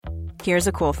Here's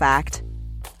a cool fact.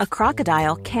 A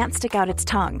crocodile can't stick out its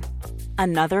tongue.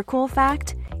 Another cool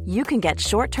fact, you can get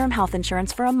short-term health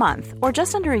insurance for a month or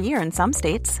just under a year in some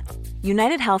states.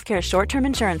 United Healthcare short-term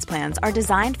insurance plans are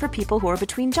designed for people who are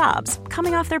between jobs,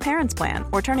 coming off their parents' plan,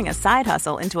 or turning a side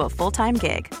hustle into a full-time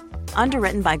gig.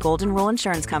 Underwritten by Golden Rule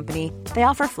Insurance Company, they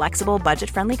offer flexible,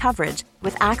 budget-friendly coverage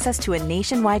with access to a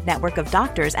nationwide network of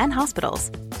doctors and hospitals.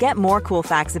 Get more cool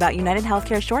facts about United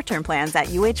Healthcare short-term plans at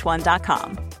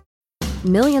uh1.com.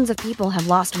 Millions of people have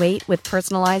lost weight with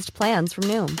personalized plans from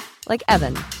Noom. Like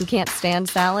Evan, who can't stand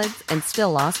salads and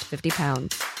still lost 50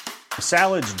 pounds.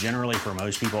 Salads generally for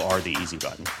most people are the easy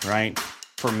button, right?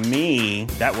 For me,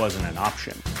 that wasn't an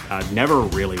option. I never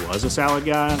really was a salad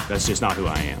guy. That's just not who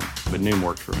I am. But Noom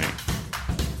worked for me.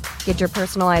 Get your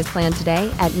personalized plan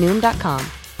today at Noom.com.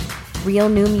 Real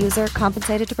Noom user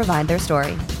compensated to provide their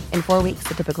story. In 4 weeks,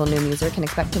 the typical Noom user can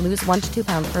expect to lose 1 to 2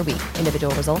 pounds per week.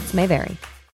 Individual results may vary.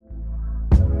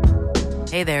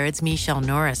 Hey there, it's Michelle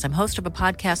Norris. I'm host of a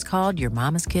podcast called Your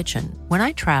Mama's Kitchen. When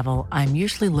I travel, I'm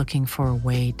usually looking for a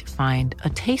way to find a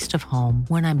taste of home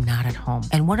when I'm not at home.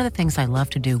 And one of the things I love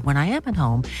to do when I am at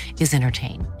home is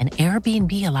entertain. And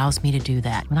Airbnb allows me to do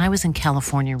that. When I was in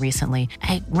California recently,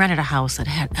 I rented a house that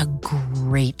had a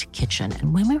great kitchen.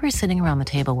 And when we were sitting around the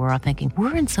table, we were all thinking,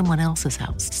 we're in someone else's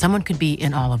house. Someone could be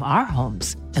in all of our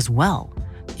homes as well.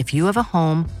 If you have a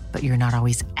home, but you're not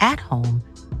always at home,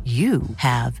 you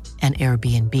have an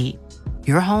Airbnb.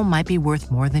 Your home might be worth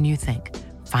more than you think.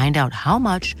 Find out how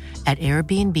much at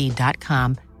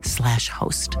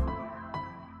airbnb.com/host.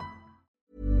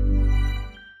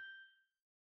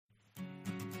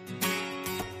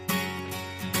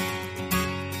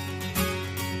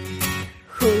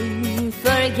 Sjung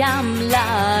för gamla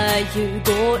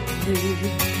Djurgård nu.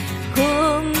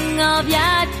 Sjung av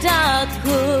hjärtat,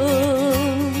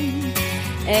 sjung.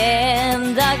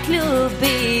 Enda klubb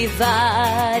i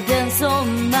världen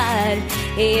som är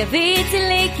evigt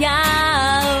lika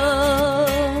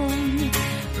ung.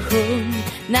 Sjung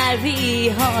när vi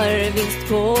har vinst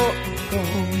på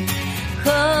gång.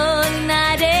 Sjung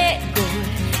när det går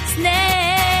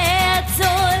snett.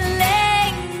 Så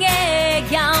länge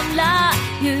gamla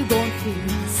Djurgården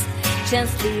finns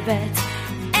känns livet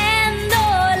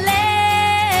ändå lätt.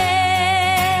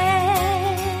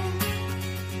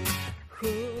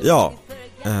 Ja,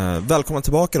 välkommen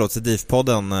tillbaka då till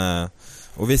DIFpodden.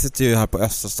 Och vi sitter ju här på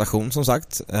Östra station som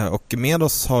sagt. Och med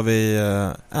oss har vi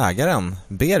ägaren,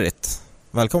 Berit.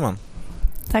 Välkommen.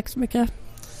 Tack så mycket.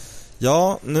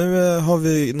 Ja, nu har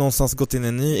vi någonstans gått in i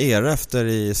en ny era efter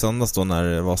i söndags då när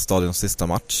det var stadions sista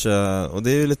match. Och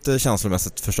det är ju lite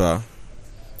känslomässigt, förstår jag.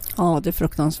 Ja, det är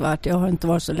fruktansvärt. Jag har inte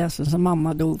varit så ledsen som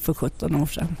mamma dog för 17 år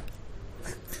sedan.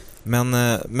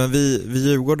 Men vi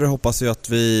djurgårdare hoppas ju att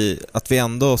vi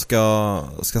ändå ska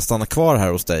stanna kvar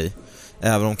här hos dig.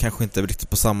 Även om kanske inte riktigt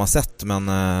på samma sätt.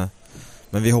 Men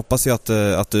vi hoppas ju att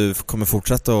du kommer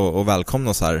fortsätta och välkomna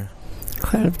oss här.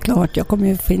 Självklart, jag kommer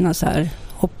ju finnas här.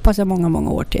 Hoppas jag många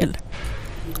år till.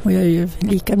 Och jag är ju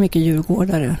lika mycket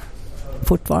djurgårdare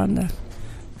fortfarande.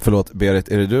 Förlåt, Berit,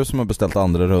 är det du som har beställt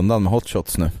andra rundan med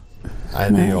hotshots nu?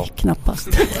 Nej, knappast.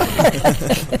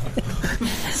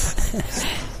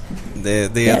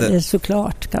 Det är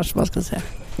såklart, kanske man ska säga.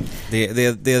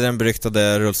 Det är den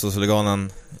beryktade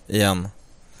rullstolshuliganen igen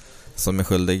som är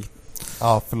skyldig.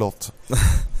 Ja, förlåt.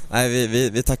 Nej,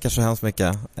 vi tackar så hemskt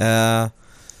mycket.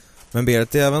 Men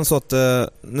Berit, det är även så att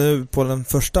nu på den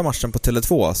första matchen på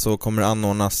Tele2 så kommer det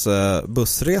anordnas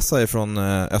bussresa ifrån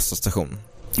Östra station.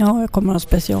 Ja, jag kommer att ha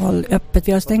special öppet.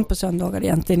 Vi har stängt på söndagar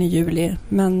egentligen i juli.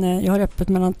 Men jag har öppet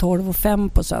mellan 12 och 5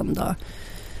 på söndag.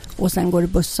 Och sen går det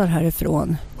bussar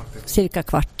härifrån cirka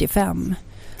 4:45.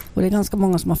 Och det är ganska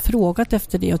många som har frågat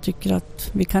efter det och tycker att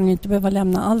vi kan inte behöva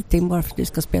lämna allting bara för att vi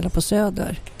ska spela på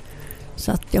Söder.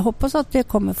 Så att jag hoppas att det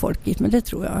kommer folk hit, men det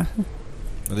tror jag.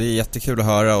 Det är jättekul att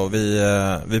höra och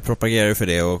vi propagerar för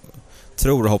det och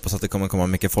tror och hoppas att det kommer komma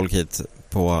mycket folk hit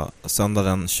på söndag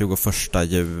den 21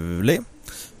 juli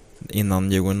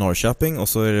innan Djurgården-Norrköping, och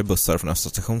så är det bussar från Östra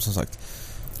station som sagt.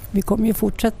 Vi kommer ju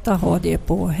fortsätta ha det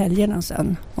på helgerna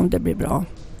sen om det blir bra.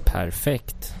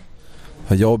 Perfekt.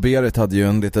 Jag och Berit hade ju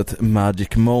en litet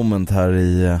magic moment här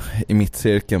i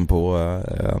mittcirkeln på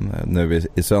nu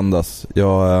i söndags.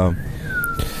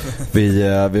 Vi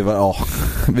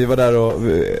var där och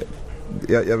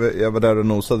jag var där och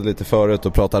nosade lite förut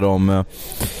och pratade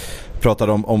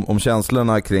om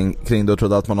känslorna kring då,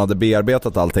 trodde att man hade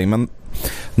bearbetat allting, men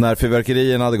när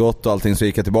fyrverkerierna hade gått och allting så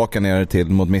gick jag tillbaka ner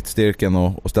mot mittstyrken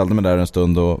och ställde mig där en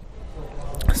stund och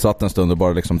satt en stund och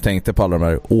bara liksom tänkte på alla de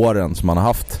här åren som man har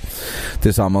haft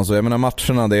tillsammans. Och jag menar,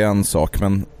 matcherna det är en sak,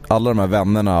 men alla de här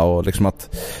vännerna och liksom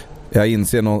att jag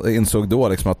insåg då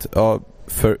liksom att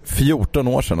för 14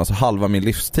 år sedan, alltså halva min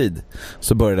livstid,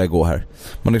 så började jag gå här.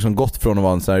 Man har liksom gått från att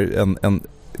vara en, så här, en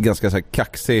ganska så här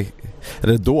kaxig,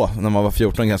 eller då när man var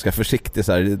 14 ganska försiktig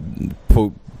så här,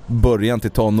 på början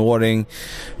till tonåring,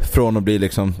 från att bli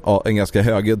liksom en ganska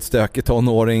högljudd stökig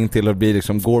tonåring till att bli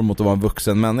liksom går mot att vara en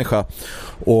vuxen människa,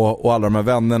 och alla de här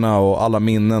vännerna och alla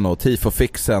minnen och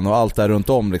tifofixen och allt där runt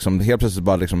om liksom, helt plötsligt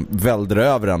bara liksom väldrade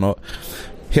över en, och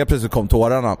helt plötsligt kom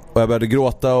tårarna och jag började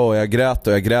gråta och jag grät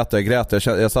och jag grät och jag grät.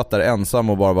 Jag satt där ensam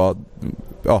och bara var...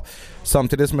 Ja,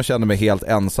 samtidigt som jag kände mig helt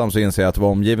ensam så inser jag att jag var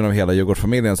omgiven av hela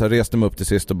Djurgårdsfamiljen. Så jag reste mig upp till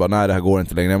sist och bara, nej det här går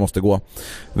inte längre, jag måste gå.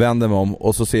 Vänder mig om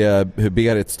och så ser jag hur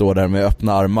Berit står där med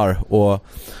öppna armar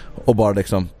och bara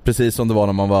liksom, precis som det var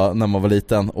när man var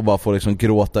liten, och bara får liksom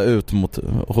gråta ut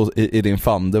i din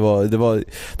famn.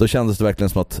 Då kändes det verkligen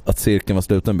som att cirkeln var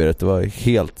sluten, Berit. Det var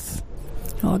helt...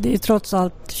 Ja, det är trots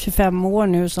allt 25 år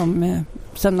nu som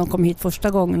sen de kom hit första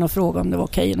gången och frågade om det var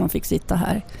okej om de fick sitta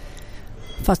här.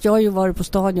 Fast jag har ju varit på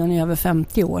stadion i över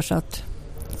 50 år, så att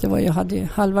jag hade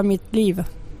halva mitt liv.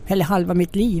 Eller halva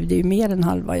mitt liv, det är ju mer än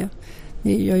halva. Jag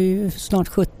är ju snart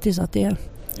 70, så att det är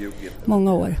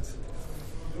många år.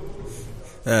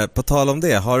 På tal om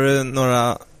det, har du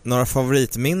några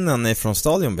favoritminnen ifrån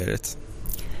stadion, Berit?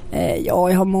 Ja,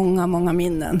 jag har många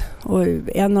minnen. Och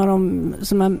en av dem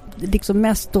som är liksom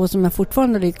mest då, som jag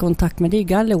fortfarande har i kontakt med, det är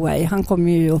Galloway. Han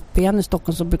kommer ju upp igen i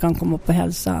Stockholm, så brukar han komma upp och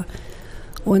hälsa.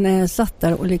 Och när jag satt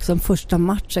där och liksom första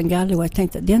matchen Galloway, jag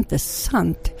tänkte, det är inte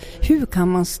sant. Hur kan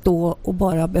man stå och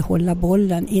bara behålla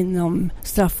bollen inom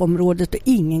straffområdet och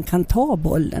ingen kan ta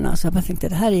bollen? Alltså jag bara tänkte,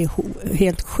 det här är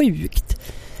helt sjukt.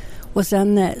 Och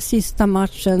sen sista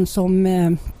matchen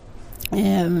som...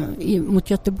 mot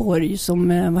Göteborg,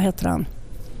 som vad heter han?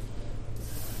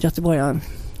 Göteborg,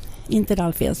 inte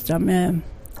Ralf Edström.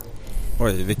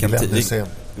 Oj,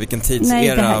 vilken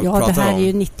tidsera pratar om? Det här är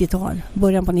ju 90-tal,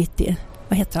 början på 90.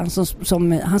 Vad heter han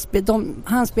som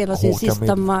han spelar sin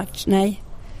sista match? Nej.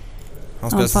 Han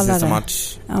spelar sin sista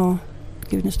match. Ja,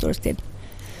 gud, nu står det still.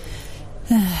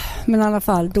 Men i alla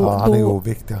fall då, han är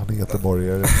oviktig, han är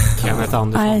göteborgare. Kenneth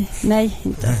Andersson. Nej,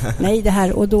 inte. Nej, det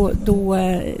här, och då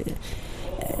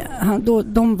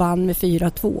de vann med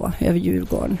 4-2 över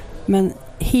Djurgården. Men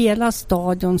hela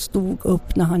stadion stod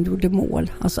upp när han gjorde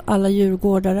mål. Alltså alla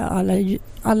djurgårdare,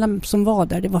 alla som var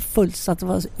där, det var fullsatt. Det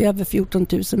var över 14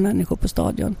 000 människor på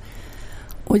stadion.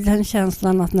 Och den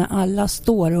känslan att när alla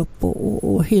står upp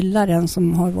och hyllar den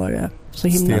som har varit så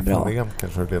himla Stefan bra. Rehn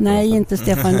kanske det. Nej, inte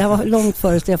Stefan. Det var långt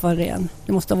före Stefan Rehn.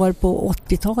 Det måste ha varit på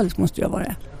 80-talet, måste jag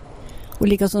vara. Och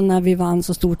likaså när vi vann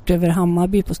så stort över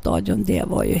Hammarby på stadion, det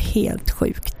var ju helt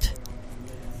sjukt.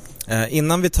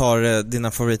 Innan vi tar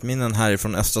dina favoritminnen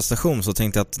härifrån Östra station, så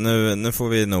tänkte jag att nu får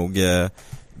vi nog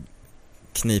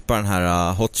knipa den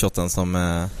här hotshoten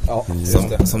som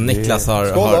Niklas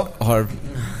har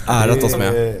ärat oss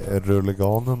med.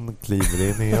 Rulliganen kliver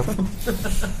in igen.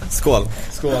 Skål.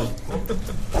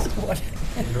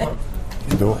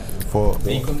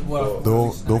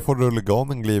 Då får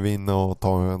Rulliganen kliva in och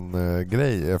ta en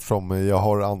grej, eftersom jag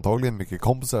har antagligen mycket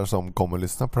kompisar som kommer att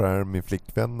lyssna på det här. Min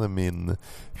flickvän, min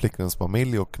flickväns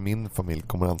familj och min familj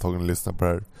kommer antagligen att lyssna på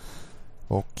det här.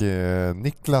 Och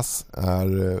Niklas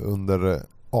är under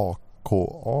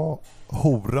AKA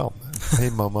Horan.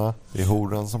 Hej mamma, det är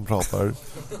Horan som pratar.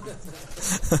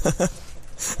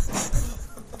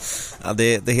 Ja,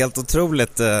 det är helt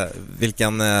otroligt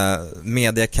vilken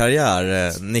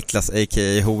mediekarriär Niklas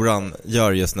a.k.a. Horan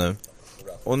gör just nu.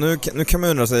 Och nu kan man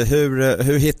undra sig,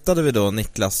 hur hittade vi då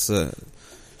Niklas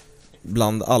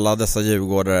bland alla dessa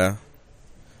djurgårdare,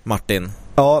 Martin?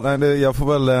 Ja, nej, jag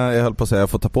höll på att säga, jag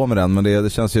får ta på mig den, men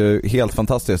det känns ju helt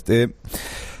fantastiskt.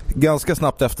 Ganska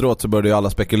snabbt efteråt så började ju alla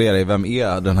spekulera i vem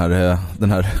är den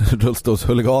här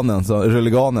rullstolshuliganen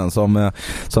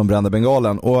som brände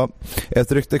bengalen, och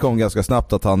ett rykte kom ganska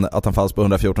snabbt att han fanns på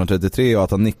 114.33 och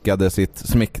att han nickade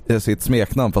sitt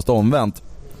smeknamn fast omvänt.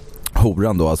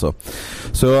 Horan då alltså.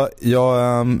 Så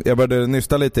jag började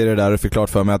nysta lite i det där och fick klart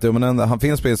för mig att han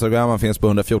finns på Instagram, han finns på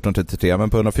 114.33, men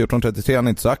på 114.33 är han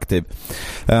inte så aktiv.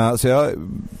 Så jag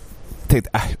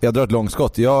tänkte, jag drar ett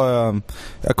långskott. Jag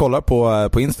kollar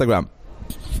på Instagram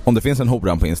om det finns en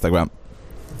Horan på Instagram.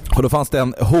 Och då fanns det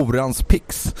en Horans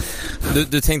pix.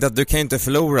 Du tänkte att du kan inte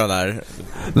förlora där.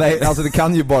 Nej, alltså det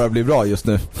kan ju bara bli bra just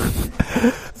nu.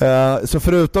 Så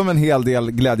förutom en hel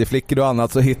del glädjeflickor och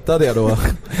annat så hittade jag då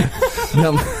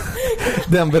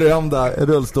den berömda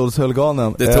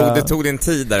rullstolshuliganen. Det tog din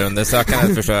tid där under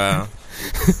sökandet, förstår jag.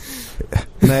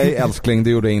 Nej, älskling, det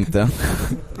gjorde jag inte.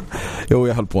 Jo,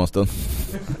 jag höll på en stund.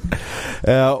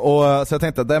 Och så jag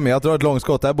tänkte att jag drar ett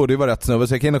långskott, det här borde ju vara rätt snubbe.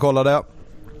 Så jag gick in och kollade.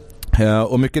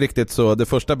 Och mycket riktigt så det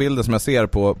första bilden som jag ser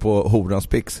på Horans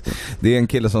Pix, det är en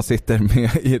kille som sitter med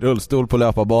i rullstol på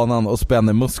löparbanan och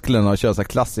spänner musklerna och kör så här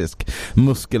klassisk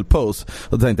muskelpose.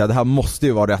 Och då tänkte jag, det här måste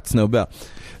ju vara rätt snubbe.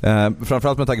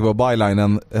 Framförallt med tanke på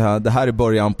bylinen, det här är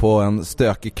början på en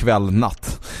stökig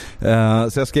kvällnatt.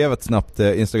 Så jag skrev ett snabbt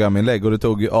Instagram-inlägg och det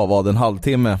tog en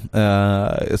halvtimme.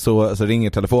 Så ringer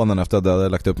telefonen efter att jag hade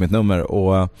lagt upp mitt nummer.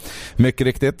 Och mycket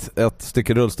riktigt, ett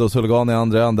stycke rullstolshuligan i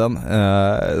andra änden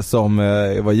som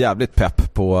var jävligt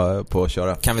pepp på att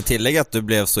köra. Kan vi tillägga att du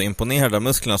blev så imponerad av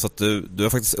musklerna så att du har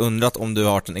faktiskt undrat om du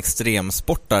har varit en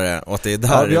extremsportare och att det är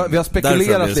där. Ja, vi har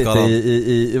spekulerat lite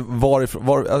i var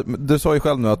du sa ju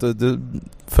själv nu att du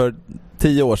för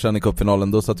 10 år sedan i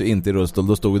cupfinalen, då satt du inte i rullstol,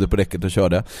 då stod du på räcket och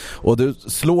körde. Och du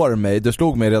slog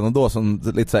mig redan då som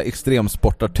lite så här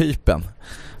extremsportartypen.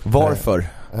 Varför?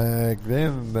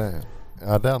 Grejen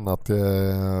är den att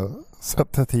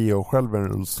sätter 10 år själv i en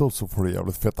rullstol så får du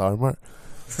jävligt feta armar.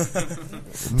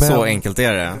 Men, så enkelt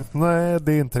är det? Nej,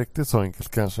 det är inte riktigt så enkelt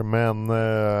kanske. Men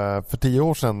för 10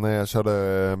 år sedan när jag körde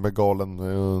med Galen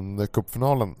under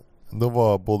cupfinalen, då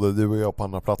var både du och jag på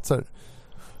andra platser.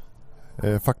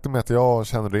 Faktum är att jag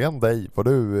känner igen dig, vad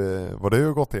du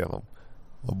har gått igenom.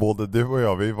 Och både du och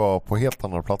jag, vi var på helt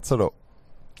andra platser då.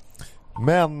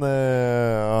 Men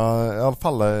i alla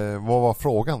fall, vad var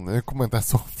frågan? Nu kommer inte ens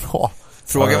så bra.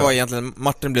 Frågan var egentligen,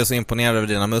 Martin blev så imponerad över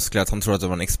dina muskler att han trodde att du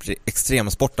var en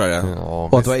extremsportare. Ja,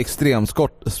 och att det var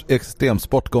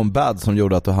extremsport gone bad som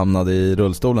gjorde att du hamnade i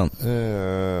rullstolen.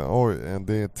 Oj,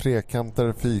 det är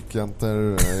trekanter,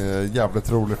 fyrkanter,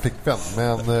 jävligt rolig flickvän.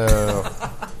 Men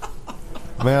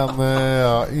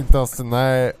inte ens,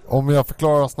 nej. Om jag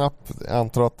förklarar snabbt, jag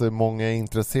antar att många är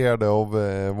intresserade av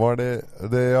var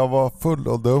det jag var full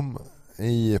och dum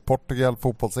i Portugal,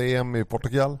 fotbolls-EM i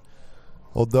Portugal.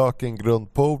 Och dök i en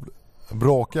grundpool.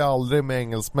 Bråka aldrig med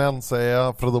engelsmän, säger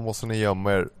jag, för då måste ni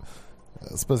gömma er.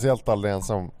 Speciellt aldrig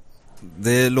ensam.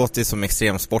 Det låter ju som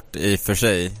extremsport i för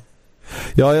sig.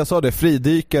 Ja, jag sa det,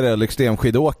 fridykare eller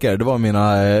extremskidåkare. Det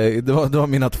var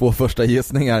mina 2 första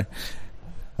gissningar.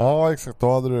 Ja, exakt.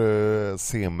 Då hade du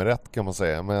semrätt kan man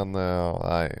säga. Men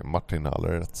nej, Martin har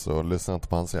aldrig rätt, så lyssna inte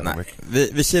på hans jävla mycket.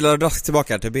 Vi kilar raskt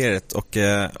tillbaka till Berit och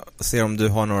ser om du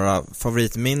har några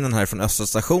favoritminnen här från Östra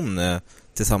station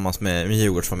tillsammans med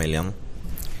Djurgårdsfamiljen.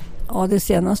 Ja, det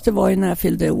senaste var ju när jag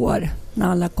fyllde år.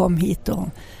 När alla kom hit och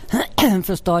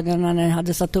för stadion, när jag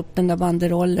hade satt upp den där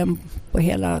banderollen på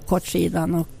hela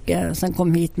kortsidan och sen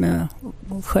kom hit med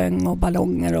och sjöng och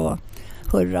ballonger och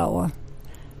hurra och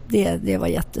det var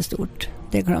jättestort.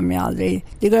 Det glömmer jag aldrig.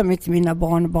 Det glömmer inte mina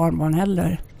barn och barnbarn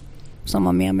heller som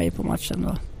var med mig på matchen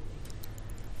då.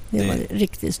 Det var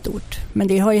riktigt stort. Men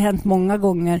det har ju hänt många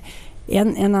gånger.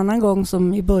 En annan gång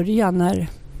som i början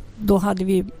då hade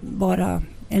vi bara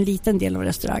en liten del av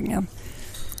restaurangen.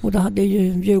 Och då hade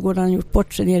ju Djurgården gjort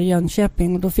bort sig ner i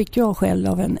Jönköping och då fick jag skäll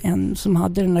av en som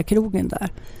hade den där krogen där.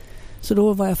 Så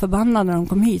då var jag förbannad när de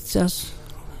kom hit så jag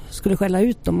skulle skälla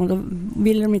ut dem och då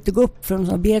ville de inte gå upp för de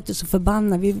sa Berit så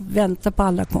förbannad, vi väntar på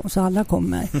alla så alla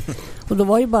kommer. Och då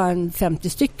var ju bara 50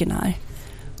 stycken här.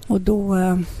 Och då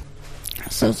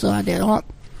så hade jag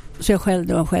så jag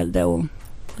skällde och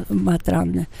vad heter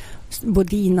han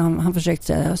Bodin, han försökte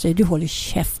säga alltså, du håller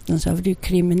käften så du är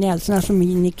kriminell sådana som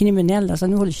ni är kriminella så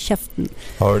nu håller käften.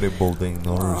 Hör du Bodin,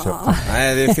 håller du käften?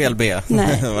 Nej, det är fel B.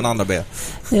 Det var en andra B.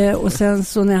 Och sen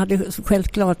så när jag hade skällt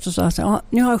klart så sa jag så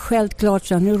nu har jag skällt klart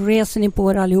så nu reser ni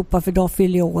på er allihopa för idag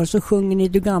fyller jag år så sjunger ni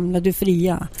du gamla du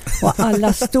fria och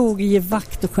alla stod i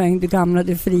vakt och sjöng du gamla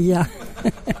du fria.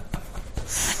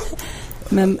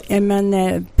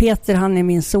 Men Peter han är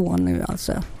min son nu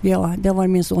alltså. Ja, det har varit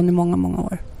min son i många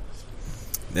år.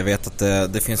 Jag vet att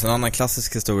det finns en annan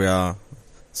klassisk historia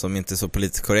som inte är så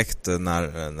politiskt korrekt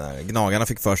när Gnagarna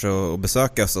fick för sig att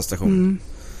besöka Östra station.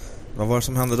 Vad var det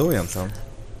som hände då egentligen?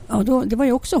 Ja, det var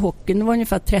ju också hockeyn. Det var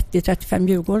ungefär 30-35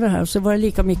 Djurgårdar här och så var det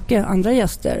lika mycket andra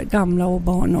gäster, gamla och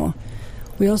barn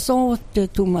och jag sa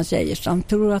åt Thomas Geijerstam,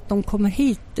 tror du att de kommer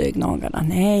hit Gnagarna?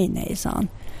 Nej, sa han.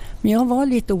 Men jag var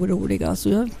lite orolig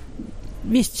alltså.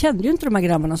 Visst kände ju inte de här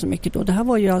grabbarna så mycket då. Det här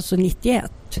var ju alltså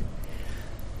 91.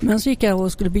 Men så gick jag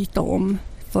och skulle byta om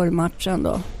för matchen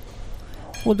då.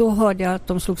 Och då hörde jag att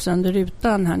de slog sönder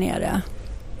rutan här nere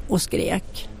och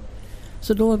skrek.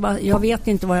 Så då, jag vet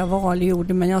inte vad jag var eller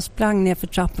gjorde, men jag sprang ner för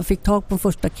trappan och fick tag på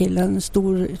första killen. En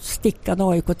stor stickad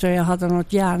AIK-tröja. Jag hade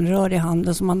något järnrör i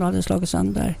handen som man hade slagit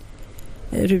sönder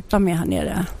rutan med här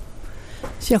nere.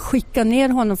 Så jag skickade ner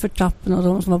honom för trappen och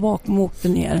de som var bakom åkte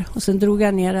ner. Och sen drog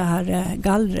jag ner det här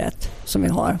gallret som vi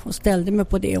har och ställde mig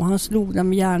på det. Och han slog den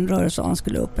med järnrör och sa han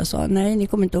skulle upp. Jag sa nej, ni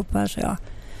kommer inte upp här, så jag.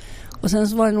 Och sen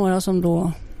så var det några som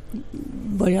då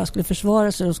skulle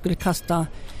försvara sig och skulle kasta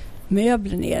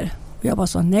möbler ner. Jag bara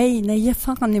sa nej, ge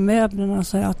fan i möblerna.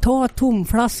 Så jag ta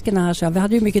tomflaskorna här. Så vi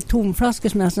hade ju mycket tomflaskor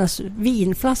som är sådana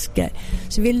vinflaskor.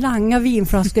 Så vi langade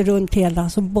vinflaskor runt hela,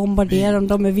 så bombarderade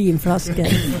de med vinflaskor.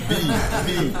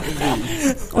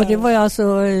 Och det var ju alltså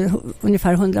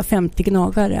ungefär 150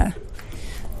 gnagare.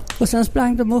 Och sen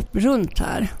sprang de upp runt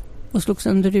här och slog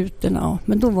sönder rutorna.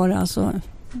 Men då var det alltså,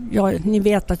 ni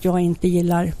vet att jag inte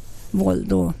gillar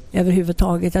våld och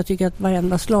överhuvudtaget. Jag tycker att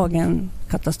varenda slag är en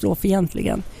katastrof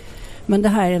egentligen. Men det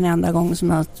här är den enda gången som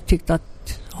jag tyckte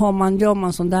att gör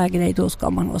man sån där grej, då ska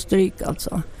man ha stryk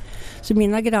alltså. Så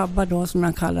mina grabbar då, som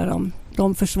jag kallar dem,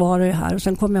 de försvarar ju här. Och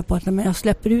sen kom jag på att jag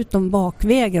släpper ut dem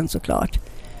bakvägen såklart.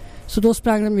 Så då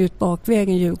sprang de ut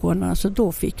bakvägen, Djurgårdarna, så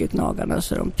då fick ju gnagarna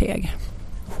så de teg.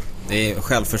 Det är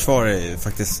självförsvar är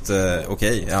faktiskt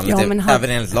okej. Även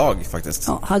enligt lag faktiskt.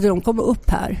 Ja, hade de kommit upp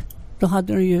här, då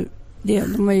hade de ju,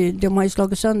 de har ju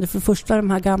slagit sönder för första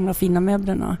de här gamla fina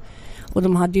möblerna. Och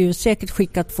de hade ju säkert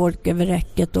skickat folk över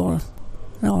räcket och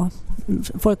ja,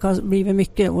 folk har blivit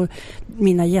mycket. Och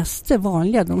mina gäster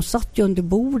vanliga, de satt ju under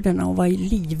borden och var ju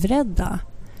livrädda.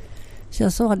 Så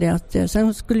jag sa det att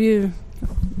sen skulle ju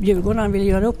Djurgårdarna vilja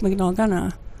göra upp med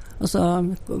gnagarna. Och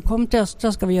så kom till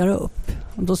Östra, ska vi göra upp.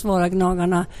 Och då svarade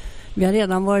gnagarna, vi har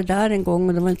redan varit där en gång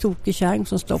och det var en tokig kärring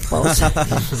som stoppade oss.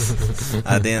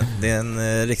 Ja, det är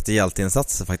en riktig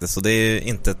hjälteinsats faktiskt. Och det är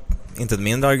inte ett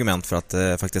mindre argument för att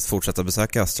faktiskt fortsätta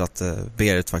besöka Östra, att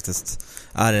Berit faktiskt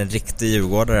är en riktig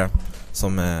djurgårdare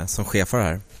som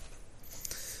chefar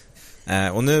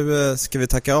här. Och nu ska vi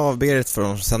tacka av Berit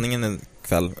för sändningen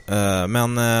ikväll.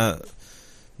 Men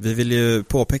vi vill ju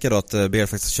påpeka då att Berit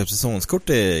faktiskt köpt säsongskort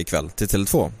ikväll till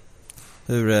Tele2.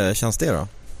 Hur känns det då?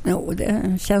 Jo,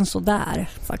 det känns så där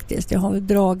faktiskt. Jag har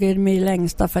dragit mig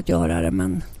längsta för att göra det,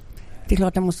 men det är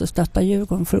klart jag måste stötta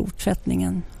Djurgården för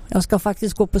fortsättningen. Jag ska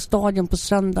faktiskt gå på stadion på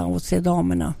söndag och se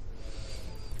damerna.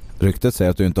 Ryktet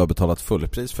säger att du inte har betalat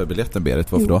fullpris för biljetten,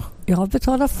 Berit. Varför då? Jag har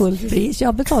betalat fullpris. Jag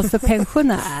har betalat för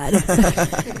pensionär.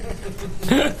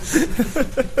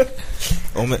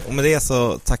 Och med det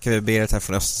så tackar vi Berit här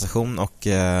från Österstation. Och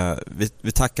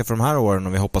vi tackar för de här åren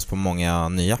och vi hoppas på många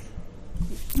nya.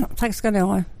 Ja, tack ska ni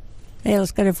ha. Jag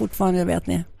älskar det fortfarande, vet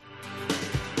ni.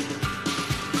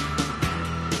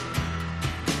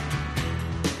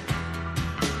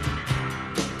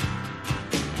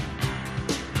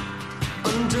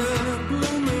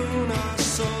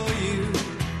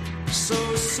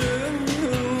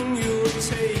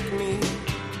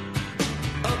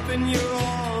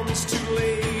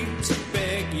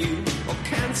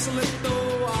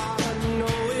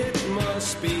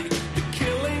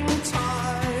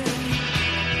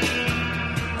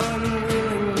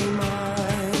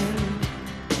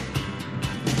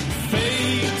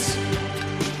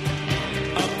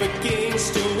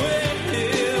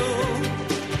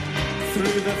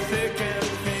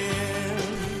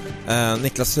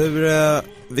 Niklas,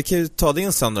 vi kan ju ta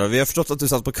din söndag. Vi har förstått att du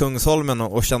satt på Kungsholmen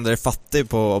och kände dig fattig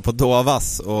på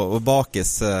Dovas och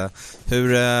bakis.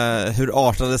 Hur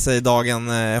artade sig dagen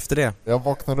efter det? Jag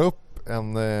vaknade upp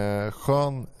en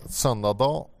skön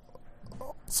söndagsdag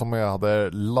som jag hade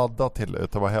laddat till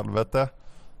utav helvete.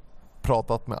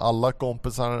 Pratat med alla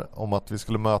kompisar om att vi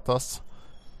skulle mötas.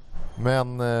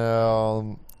 Men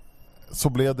så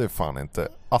blev det fan inte.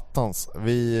 Attans.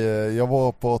 Jag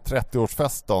var på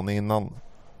 30-årsfest dagen innan.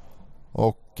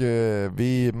 Och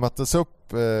vi möttes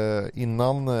upp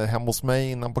innan hemma hos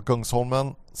mig, innan på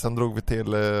Kungsholmen. Sen drog vi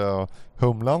till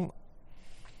Humlan.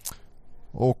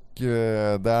 Och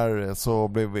där så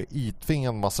blev vi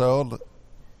itvingad en massa öl.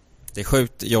 Det är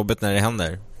sjukt jobbigt när det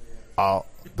händer. Ja,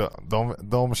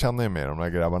 de känner ju med de där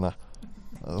grabbarna.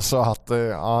 Så att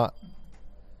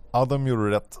ja, de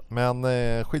gjorde rätt. Men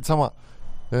skitsamma.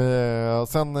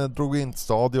 Sen drog vi in till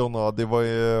stadion och det var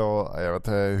ju, jag vet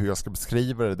inte hur jag ska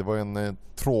beskriva det. Det var ju en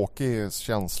tråkig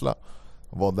känsla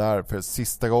att vara där för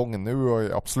sista gången. Nu har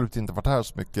jag absolut inte varit här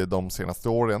så mycket de senaste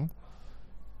åren.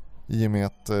 I och med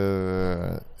att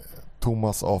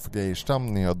Thomas af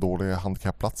Geirstam, ni har dåliga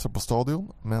handikappplatser på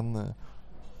stadion. Men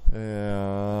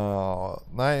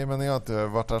nej, men jag har inte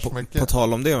varit där så mycket. På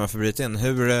tal om det, om jag får bryta in,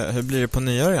 hur blir det på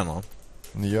nyåren?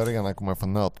 Nyåringarna kommer få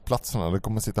nötplatserna. Det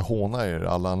kommer sitta håna er.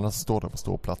 Alla andra står där på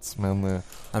ståplats. Men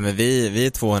ja, men vi är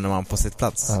 200 man på sitt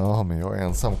plats. Ja, men jag är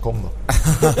ensam. Kom då.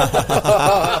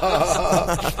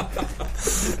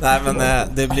 Nej, men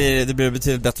det blir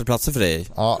betydligt bättre platser för dig.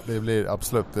 Ja, det blir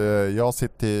absolut. Jag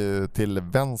sitter till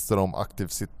vänster om aktiv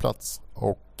sittplats.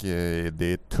 Och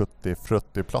det är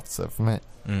tutti-frutti platser för mig.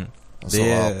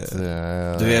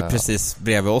 Du är precis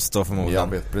bredvid oss då förmodligen. Jag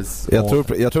vet precis.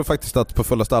 Jag tror faktiskt att på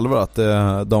fullaste allvar att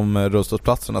de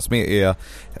rullstolsplatserna som är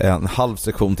en halv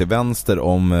sektion till vänster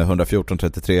om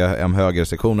 114-33 M höger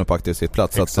sektionen på aktiv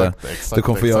sittplats. Exakt, så du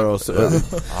kommer få göra oss...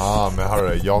 men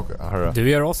hörru. Du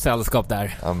gör oss sällskap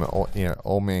där. Ja, men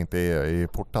om jag inte är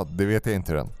portad, det vet jag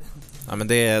inte än. Ja, men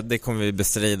det kommer vi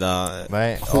bestrida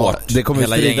hårt. Ja, det kommer vi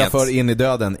strida för in i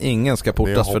döden. Ingen ska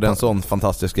portas för den sån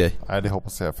fantastisk grej. Nej, det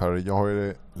hoppas jag. För jag har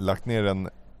ju lagt ner en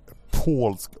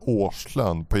polsk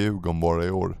årslön på Djurgården bara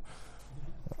i år.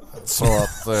 Så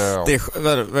att...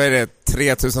 vad är det?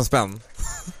 3000 spänn?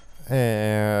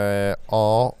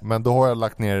 Ja, men då har jag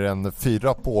lagt ner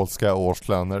 4 polska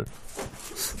årslöner.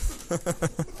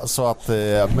 Så att,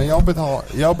 men jag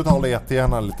betalar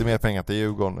jättegärna lite mer pengar till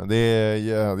Djurgården. Jag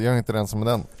är inte den som är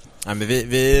den. Nej, men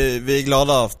vi är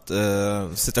glada att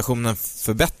situationen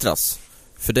förbättras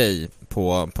för dig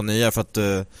på nya. För att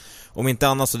om inte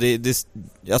annat så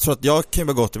jag tror att jag kan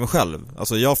vara gott i mig själv.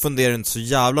 Alltså jag funderar inte så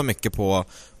jävla mycket på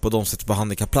de sitter på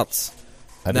handikappplats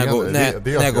när jag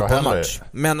går på en match.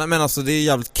 Men alltså det är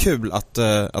jävligt kul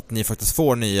att ni faktiskt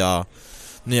får nya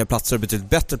platser, betydligt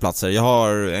bättre platser. Jag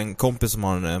har en kompis som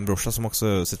har en brorsa som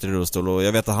också sitter i rullstol, och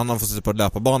jag vet att han har fått sitta på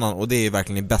löparbanan, och det är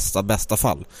verkligen i bästa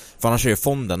fall. För annars är det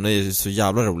fonden, det är så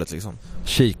jävla roligt liksom.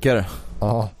 Kikare.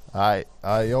 Ja, nej,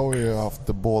 jag har ju haft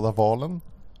båda valen.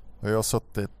 Jag har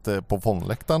suttit på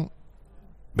fondläktaren.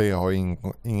 Det har jag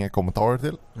inga kommentarer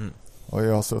till. Och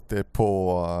jag har suttit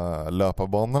på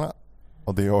löparbanorna,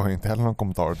 och det har jag inte heller någon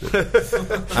kommentar till.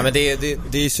 Ja, men det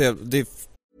är så...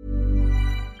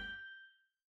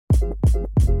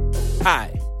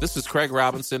 Hi, this is Craig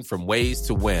Robinson from Ways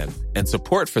to Win, and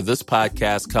support for this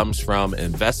podcast comes from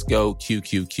Invesco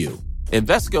QQQ.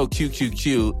 Invesco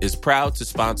QQQ is proud to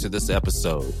sponsor this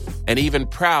episode, and even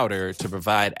prouder to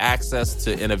provide access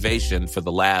to innovation for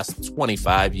the last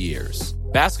 25 years.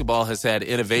 Basketball has had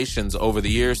innovations over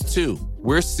the years, too.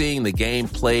 We're seeing the game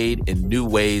played in new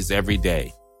ways every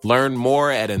day. Learn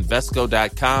more at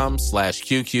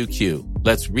Invesco.com/QQQ.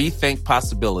 Let's rethink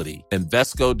possibility.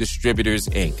 Invesco Distributors,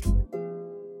 Inc.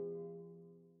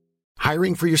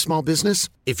 Hiring for your small business?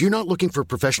 If you're not looking for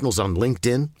professionals on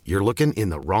LinkedIn, you're looking in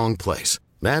the wrong place.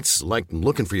 That's like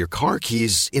looking for your car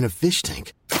keys in a fish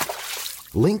tank.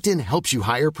 LinkedIn helps you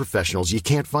hire professionals you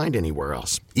can't find anywhere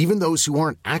else, even those who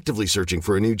aren't actively searching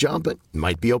for a new job but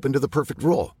might be open to the perfect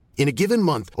role. In a given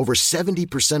month, over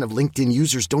 70% of LinkedIn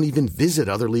users don't even visit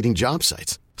other leading job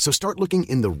sites. So start looking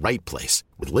in the right place.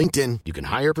 With LinkedIn, you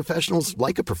can hire professionals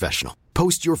like a professional.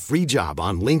 Post your free job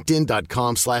on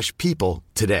linkedin.com/people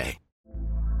today.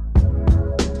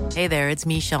 Hey there, it's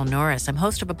Michelle Norris. I'm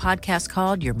host of a podcast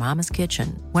called Your Mama's Kitchen.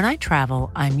 When I travel,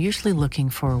 I'm usually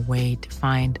looking for a way to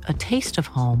find a taste of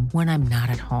home when I'm not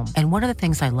at home. And one of the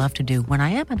things I love to do when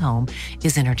I am at home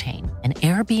is entertain. And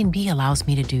Airbnb allows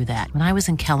me to do that. When I was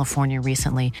in California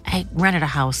recently, I rented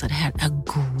a house that had a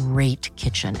great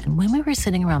kitchen. And when we were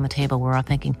sitting around the table, we were all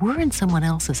thinking, we're in someone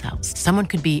else's house. Someone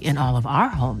could be in all of our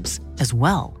homes as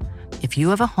well. If you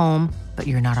have a home, but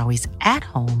you're not always at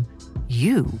home,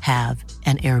 you have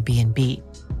an Airbnb.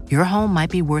 Your home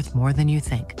might be worth more than you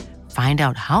think. Find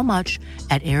out how much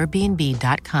at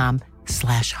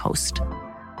airbnb.com/host.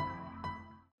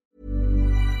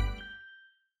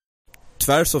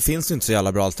 Tyvärr så finns det inte så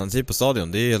jävla bra alternativ på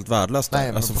stadion. Det är helt värdelöst. Nej,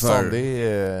 men alltså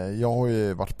jag har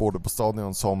ju varit både på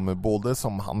stadion både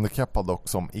som handikappad och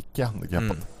som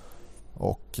icke-handikappad.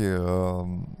 Och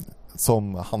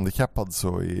som handikappad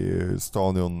så är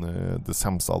stadion det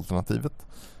sämsta alternativet.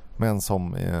 Men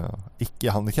som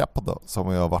icke-handikappad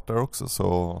som jag har varit där också,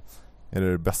 så är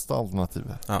det bästa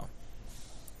alternativet. Ja.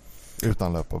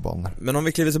 Utan löparbanor. Men om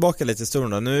vi kliver tillbaka lite i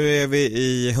historien då. Nu är vi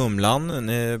i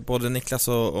Humlan. Både Niklas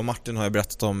och Martin har ju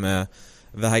berättat om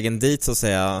vägen dit så att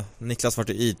säga. Niklas var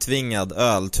ju itvingad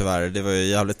öl tyvärr. Det var ju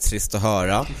jävligt trist att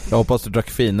höra. Jag hoppas du drack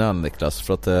finöl, Niklas,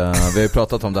 för att vi har ju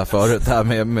pratat om det här förut, det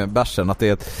här med bärsen, att det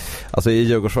är alltså i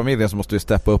Djurgårdsfamiljen så måste vi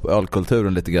steppa upp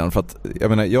ölkulturen lite grann, för att jag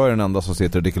menar, jag är den enda som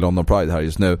sitter och dricker London Pride här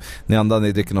just nu. Ni andra,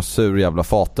 ni dricker någon sur jävla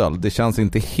fatöl. Det känns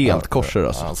inte helt korser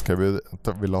alltså. Ja, ska vi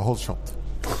vilja ha shot?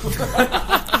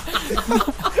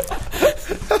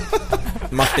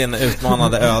 Martin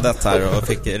utmanade ödet här och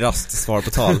fick rast svar på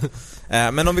tal.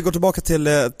 Men om vi går tillbaka till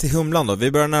Humlan då.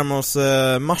 Vi börjar närma oss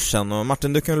marschen. Och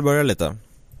Martin, du kan väl börja lite?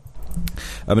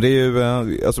 Ja, men det är ju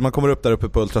alltså man kommer upp där uppe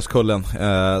på Ultraskullen,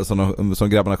 som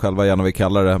grabbarna själva gärna vill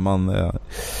kalla det.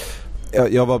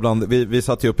 Jag var vi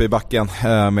satt ju uppe i backen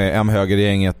med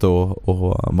M-högergänget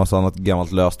och massa annat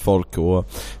gammalt löst folk,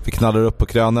 och vi knallar upp på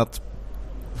krönet.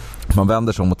 Man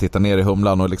vänder sig om och tittar ner i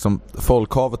Humlan, och liksom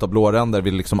folkhavet av blåränder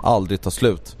vill liksom aldrig ta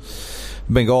slut.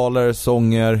 Bengaler,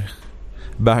 sånger,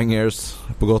 bangers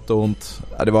på gott och ont.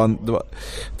 Det var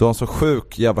en så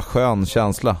sjuk jävla skön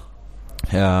känsla.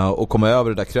 Och komma över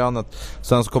det där krönet.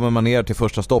 Sen så kommer man ner till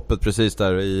första stoppet precis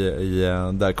där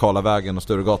där Karlavägen och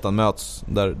Sturegatan möts,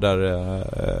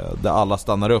 där alla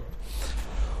stannar upp.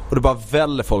 Och det bara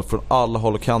väller folk från alla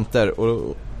håll och kanter.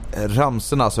 Och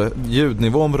ramsorna, alltså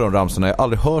ljudnivån på de ramsorna, jag har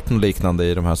aldrig hört något liknande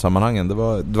i de här sammanhangen. Det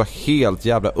var helt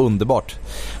jävla underbart.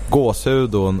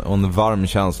 Gåshud och en varm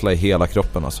känsla i hela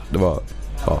kroppen alltså. Det var,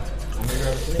 ja,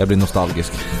 jag blir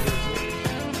nostalgisk.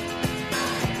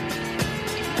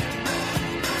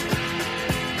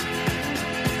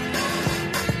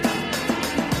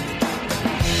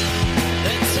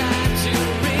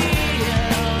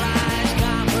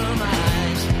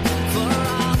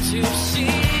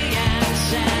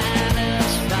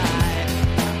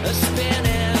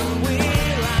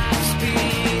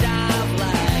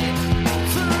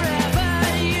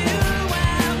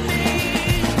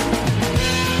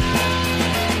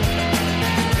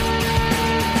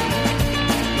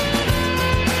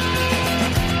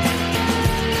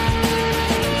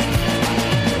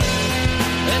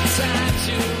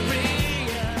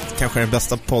 Kanske den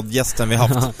bästa poddgästen vi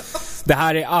haft. Det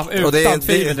här är utan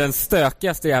tvivel den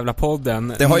stökigaste jävla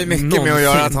podden. Det har ju mycket någonsin med att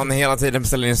göra att han hela tiden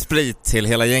beställer in sprit till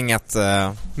hela gänget.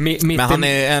 Men han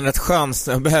är en rätt skön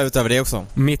behövt över det också.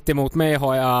 Mitt emot mig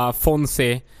har jag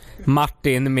Fonsi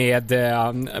Martin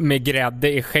med grädde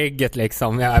i skägget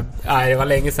liksom. Det var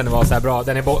länge sedan det var så här bra.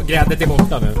 Gräddet är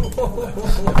borta nu.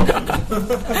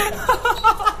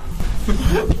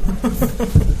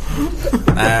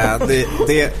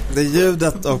 Det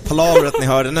ljudet och palavret ni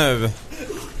hörde nu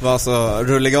var alltså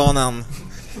rulliganen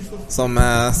som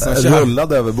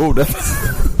rullade över bordet.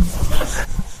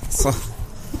 Så.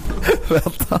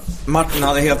 Vänta. Martin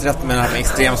hade helt rätt med det här med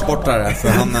extremsportare, för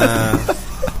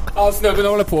han snubben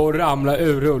håller på att ramla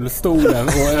ur rullstolen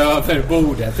och över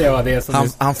bordet. Det var det som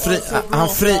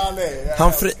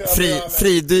han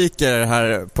fridyker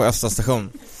här på Östra station.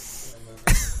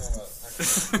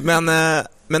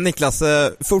 Men Niklas,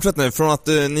 fortsätt nu från att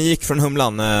ni gick från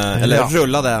Humlan eller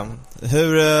rullade.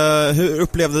 Hur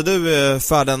upplevde du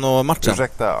färden och matchen?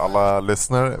 Ursäkta alla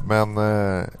lyssnare, men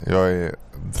jag är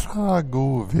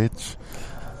Dragovic.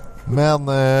 Men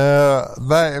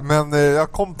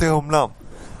jag kom till Humlan.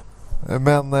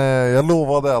 Men jag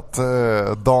lovade att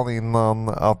dagen innan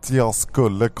att jag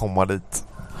skulle komma dit.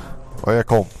 Och jag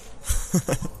kom.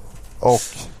 Och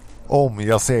om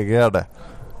jag segrade.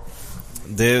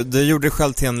 Du gjorde dig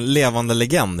själv till en levande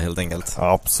legend helt enkelt.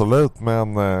 Absolut,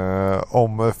 men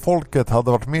om folket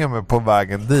hade varit med mig på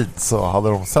vägen dit så hade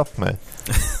de sett mig.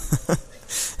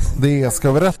 Det jag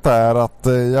ska berätta är att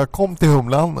jag kom till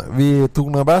Humlan. Vi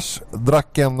tog några bärs,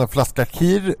 drack en flaska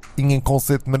kir. Ingen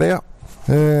konstigt med det.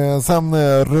 Sen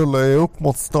rullade jag upp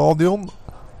mot stadion.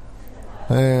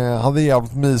 Hade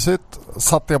jävligt mysigt.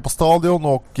 Satt jag på stadion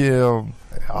och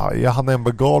jag hade en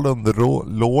bengal under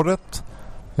låret.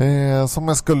 Som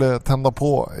jag skulle tända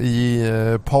på i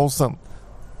pausen.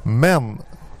 Men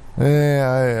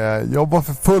jag var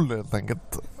för full helt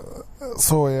enkelt.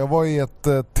 Så jag var i ett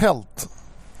tält.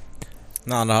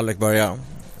 När andra halvlek började.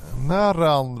 När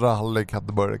andra halvlek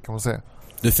hade börjat, kan man säga.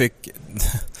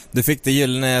 Du fick det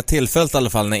gyllene tillfället i alla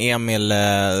fall när Emil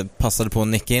passade på att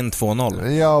nicka in 2-0.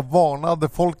 Jag varnade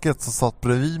folket som satt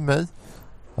bredvid mig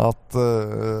att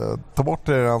ta bort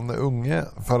den unge,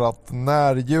 för att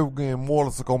när Djurgården är i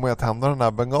mål så kommer jag tända den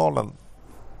här bengalen.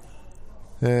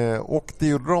 Och det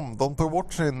gjorde de tog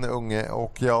bort sin unge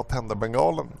och jag tände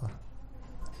bengalen.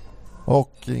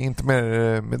 Och inte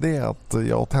mer med det att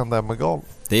jag tände en bengal.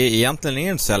 Det är egentligen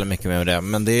inte så mycket med det,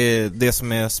 men det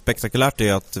som är spektakulärt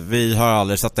är att vi har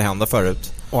aldrig sett det hända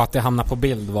förut. Och att det hamnar på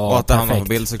bild var och att det perfekt. hamnar på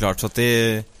bild såklart, så att det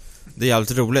är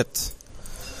jävligt roligt.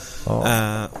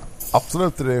 Ja.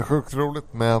 Absolut, det är sjukt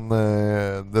roligt, men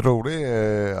det roliga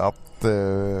är att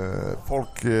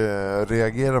folk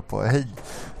reagerar på hej,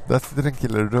 där sitter en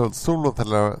kille i rullstol och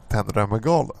tänder en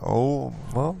bengal.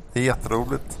 Det är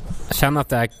jätteroligt. Jag känner att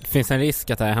det finns en risk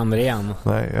att det här händer igen.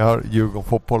 Nej, jag har Djurgården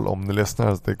fotboll om ni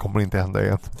lyssnar, så det kommer inte hända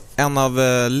igen. En av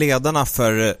ledarna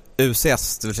för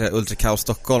UCS, det vill säga Ultrakaos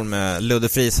Stockholm, Ludde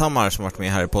Frishammar, som varit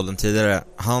med här i podden tidigare,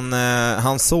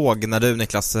 han såg när du,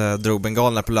 Niklas, drog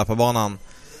bengalerna på löparbanan,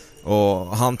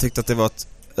 och han tyckte att det var ett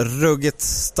ruggigt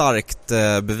starkt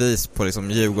bevis på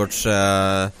liksom Djurgårds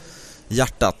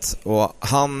hjärtat, och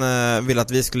han ville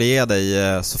att vi skulle ge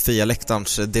dig Sofia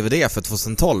Lektarns DVD för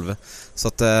 2012, så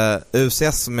att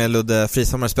UCS med Ludde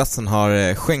Frishammar i spetsen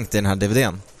har skänkt i den här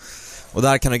DVDn, och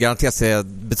där kan du garanterat se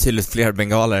betydligt fler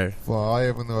bengaler. Jag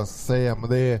vet inte vad jag ska säga, men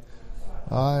det är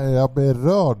jag blir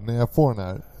rörd när jag får den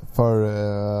här,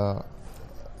 för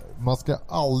man ska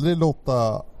aldrig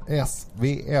låta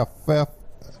SVFF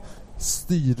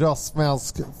styra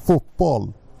svensk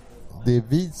fotboll. Det är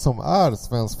vi som är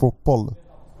svensk fotboll.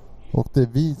 Och det är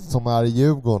vi som är i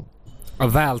Djurgården.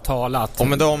 Väl talat. Och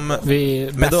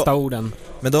orden.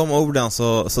 Med de orden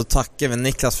så tackar vi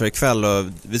Niklas för ikväll, och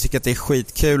vi tycker att det är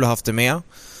skitkul att ha haft det med.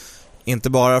 Inte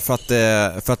bara för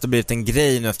att det blivit en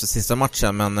grej nu efter sista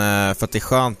matchen, men för att det är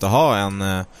skönt att ha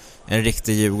en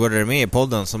riktig djurgårdare med i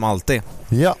podden som alltid.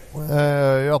 Ja,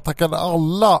 jag tackar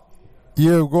alla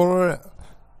djurgårdare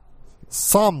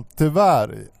samt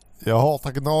tyvärr. Jag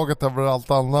hatar Gnaget över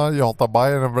allt annat. Jag hatar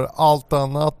Bayern över allt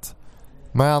annat.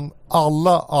 Men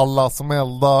alla som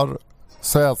eldar,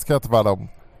 så älskar jag tyvärr dem.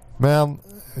 Men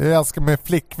jag älskar min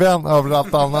flickvän över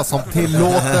allt annat som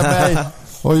tillåter mig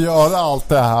att göra allt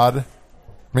det här.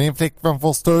 Min flickvän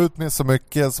får stå ut med så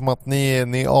mycket som att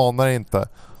ni anar inte.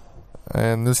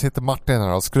 Nu sitter Martin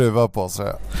här och skruvar på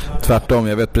sig. Tvärtom,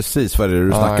 jag vet precis vad det är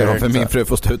du snackar om. För min fru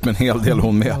får stå ut med en hel del,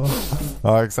 hon med.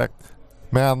 Ja, exakt.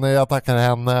 Men jag tackar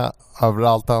henne över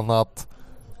allt annat.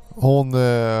 Hon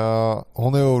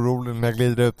är orolig när jag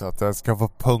glider ut att jag ska få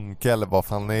punka eller vad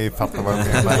fan, ni fattar vad jag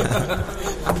menar.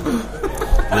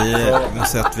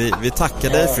 Vi tackar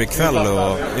dig för ikväll,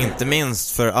 och inte minst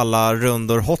för alla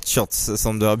rundor hotshots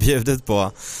som du har bjudit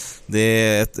på. Det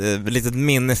är ett litet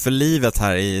minne för livet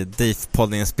här i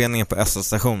DIFpodden-inspelningen på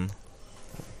Österstation.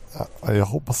 Jag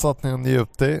hoppas att ni har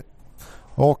njutit.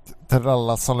 Och till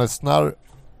alla som lyssnar,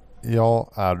 jag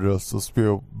är röst- och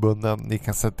spiobunden. Ni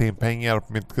kan sätta in pengar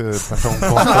på mitt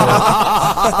personkonto.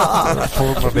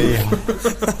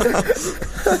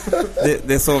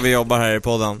 Det är så vi jobbar här i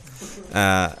podden.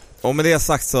 Och med det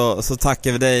sagt så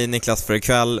tackar vi dig, Niklas, för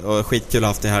ikväll, och skitkul att ha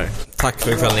haft dig här. Tack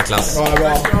för ikväll, Niklas. Ja,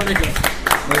 bra.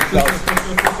 Niklas,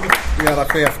 jävla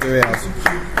chef du är alltså.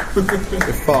 Det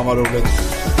är fan vad roligt.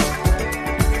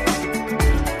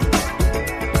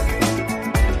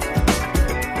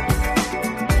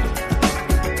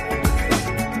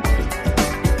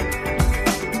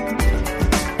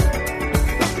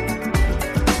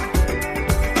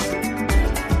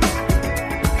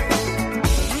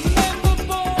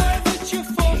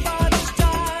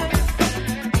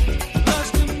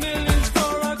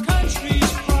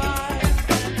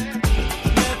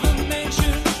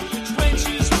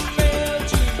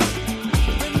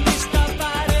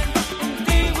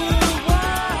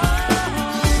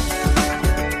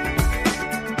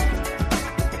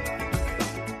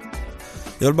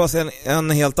 Jag vill bara säga en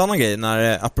helt annan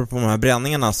grej apropå de här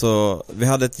bränningarna. Så vi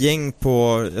hade ett gäng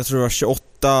på, jag tror det var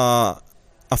 28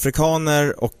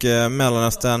 afrikaner och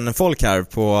Mellanöstern folk här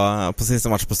på sista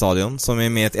match på stadion, som är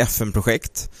med i ett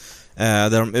FN-projekt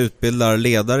där de utbildar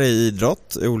ledare i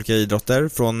olika idrotter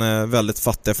från väldigt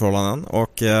fattiga förhållanden.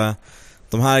 Och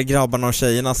de här grabbarna och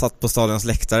tjejerna satt på stadions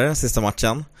läktare sista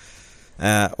matchen,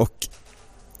 och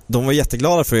de var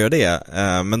jätteglada för att göra det,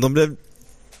 men de blev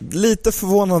lite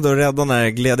förvånade och rädda när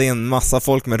det gled in massa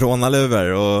folk med rånarluvor.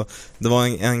 Och det var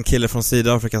en kille från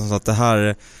Sydafrika som sa att det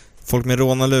här, folk med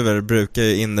rånarluvor brukar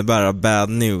ju innebära bad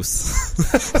news.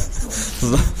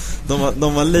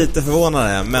 de var lite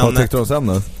förvånade, men vad tyckte de sen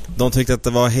då? De tyckte att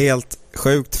det var helt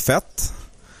sjukt fett.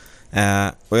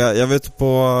 Och jag var ute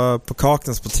på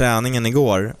Kaknäs på träningen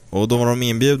igår, och då var de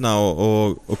inbjudna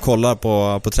och kolla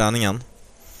på träningen.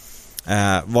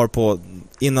 Varpå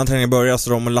innan träningen började så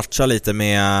de latchar lite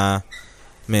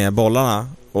med bollarna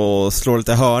och slår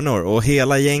lite hörnor, och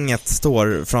hela gänget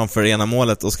står framför ena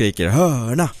målet och skriker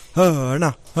hörna,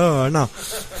 hörna, hörna.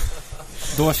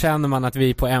 Då känner man att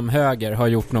vi på M-höger har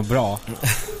gjort något bra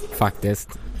faktiskt.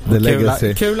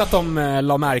 Kul att de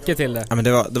la märke till det. Ja, men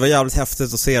det var jävligt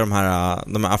häftigt att se de här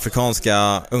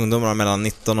afrikanska ungdomarna mellan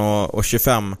 19 och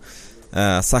 25.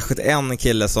 Särskilt en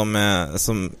kille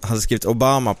som hade skrivit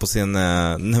Obama på sin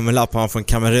nummerlapp. Han var från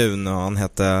Kamerun och han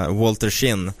hette Walter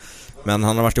Shin, men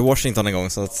han har varit i Washington en gång,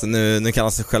 så att nu kallar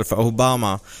han sig själv för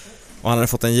Obama. Och han hade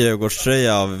fått en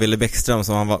Djurgårdströja av Willy Bäckström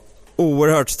som han var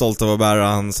oerhört stolt över att bära.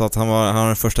 Han sa att han var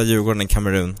den första Djurgården i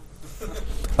Kamerun.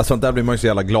 Alltså där blir man ju så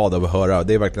jävla glad av att höra.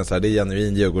 Det är verkligen så här, det är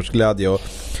genuin Djurgårdsglädje, och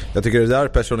jag tycker det där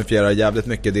personifierar jävligt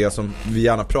mycket det som vi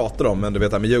gärna pratar om, men du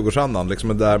vet, med Djurgårdsandan, liksom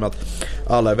det där med att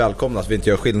alla är välkomna, så vi inte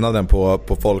gör skillnaden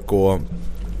på folk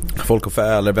och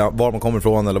fä, eller var man kommer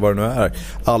ifrån eller vad det nu är.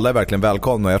 Alla är verkligen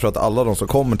välkomna. Jag tror att alla de som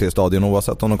kommer till stadion,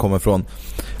 oavsett om de kommer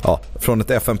från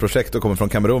ett FN-projekt och kommer från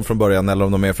Kamerun från början, eller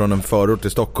om de är från en förort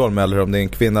till Stockholm, eller om det är en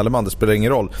kvinna eller man, det spelar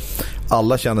ingen roll.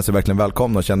 Alla känner sig verkligen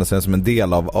välkomna och känner sig som en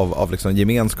del av liksom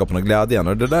gemenskapen och glädjen.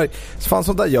 Och det där, fan,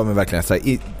 sånt där gör mig verkligen så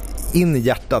här, in i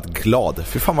hjärtat glad.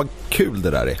 Fy fan vad kul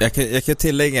det där är. Jag kan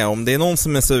tillägga, om det är någon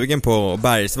som är sugen på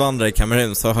bergsvandra i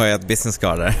Kamerun, så har jag ett business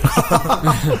card där.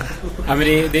 Ja,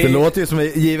 men det låter ju som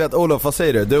givet. Olof, vad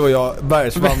säger du? Du och jag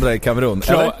bergsvandrar i Kamerun.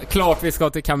 Klart vi ska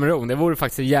till Kamerun. Det vore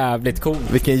faktiskt jävligt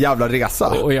coolt. Vilken jävla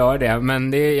resa. Och göra det.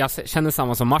 Men jag känner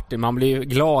samma som Martin. Man blir ju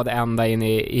glad ända in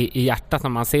i hjärtat när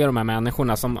man ser de här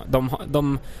människorna. Som,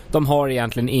 de har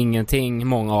egentligen ingenting,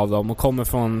 många av dem. Och kommer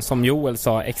från, som Joel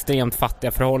sa, extremt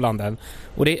fattiga förhållanden.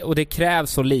 Och det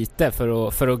krävs så lite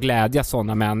för att glädja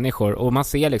sådana människor. Och man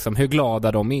ser liksom hur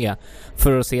glada de är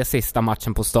för att se sista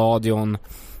matchen på stadion.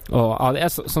 Och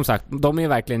som sagt, de är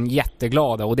verkligen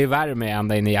jätteglada. Och det värmer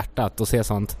ända in i hjärtat att se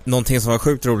sånt. Någonting som var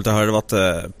sjukt roligt att höra, det var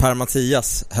att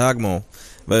Per-Mattias Högmo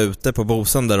var ute på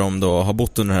Bosön där de då har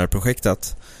bott under det här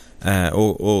projektet.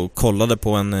 Och kollade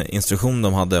på en instruktion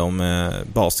de hade om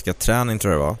basketträning,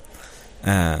 tror jag det var.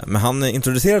 Men han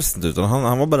introducerades inte, utan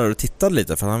han var bara där och tittade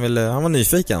lite, för han var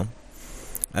nyfiken.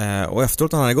 Och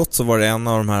efteråt när han hade gått så var det en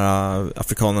av de här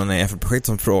afrikanerna i FN-projektet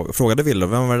som frågade Wille,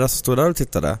 vem var det där som stod där och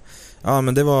tittade? Ja,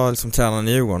 men det var liksom tränaren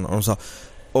i Djurgården. Och de sa,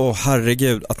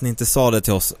 herregud att ni inte sa det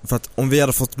till oss, för att om vi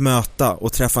hade fått möta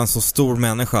och träffa en så stor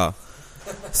människa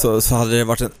så hade det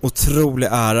varit en otrolig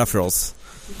ära för oss.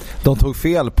 De tog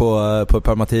fel på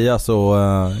Per-Mattias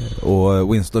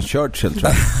och Winston Churchill,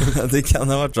 tror jag. Det kan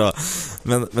ha varit så.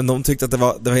 Men de tyckte att det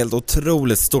var helt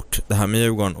otroligt stort, det här med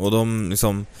Djurgården. Och de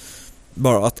liksom,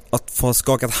 bara att få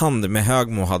skakat hand med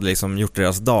Högmo hade liksom gjort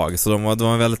deras dag. Så de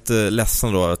var väldigt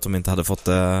ledsna då att de inte hade fått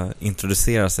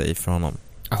introducera sig för honom.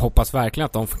 Jag hoppas verkligen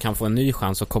att de kan få en ny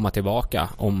chans att komma tillbaka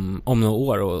om några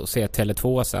år och se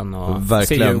Tele2 sen och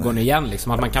se Djurgården igen.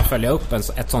 Liksom, att man kan följa upp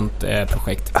ett sånt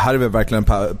projekt. Här är vi verkligen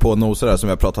på nosa där, som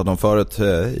vi har pratat om förut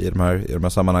i de här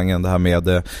sammanhangen. Det här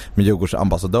med Djurgårds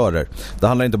ambassadörer. Det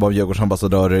handlar inte bara om Djurgårds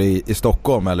ambassadörer i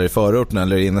Stockholm eller i förorten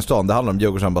eller i innerstan. Det handlar om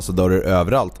Djurgårds ambassadörer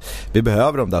överallt. Vi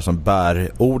behöver dem där som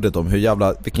bär ordet om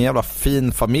vilken jävla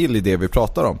fin familj det är vi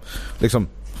pratar om. Liksom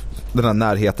den här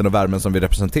närheten och värmen som vi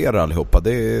representerar allihopa.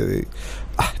 Det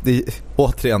är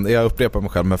återigen, jag upprepar mig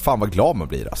själv, men fan vad glad man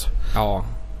blir alltså. Ja.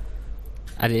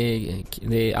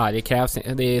 Det krävs.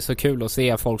 Det är så kul att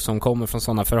se folk som kommer från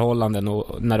sådana förhållanden och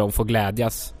när de får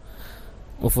glädjas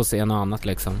och få se något annat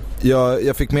liksom.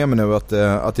 Jag fick med mig nu att det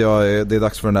är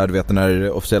dags för den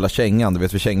här officiella kängan. Du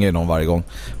vet, vi kängar ju någon varje gång.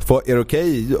 Är det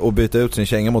okej att byta ut sin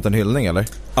känga mot en hyllning, eller?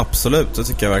 Absolut, det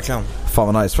tycker jag verkligen.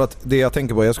 Fan vad nice, för att det jag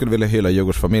tänker på, jag skulle vilja hylla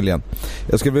Djurgårdsfamiljen.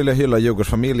 Jag skulle vilja hylla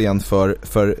Djurgårdsfamiljen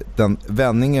för den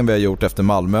vändningen vi har gjort efter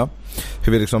Malmö.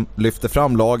 Hur vi liksom lyfter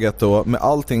fram laget och med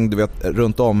allting du vet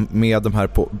runt om med de här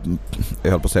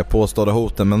jag höll på att säga påstådda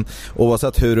hoten, men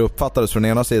oavsett hur det uppfattades från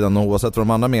ena sidan och oavsett vad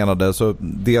de andra menade, så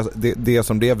det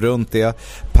som blev runt det,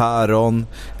 Päron,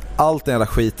 allt den hela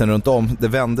skiten runt om, det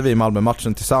vände vi i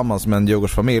Malmö-matchen tillsammans med en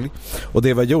Djurgårdsfamilj. Och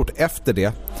det vi har gjort efter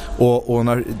det, och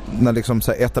när liksom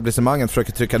så här etablissemanget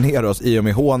försöker trycka ner oss i och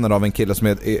med hånen av en kille som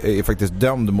är faktiskt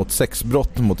dömd mot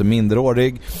sexbrott mot en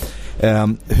minderårig,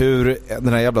 hur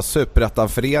den här jävla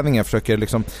superettan-föreningen försöker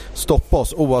liksom stoppa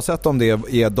oss, oavsett om det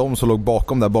är de som låg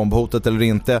bakom det här bombhotet eller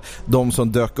inte, de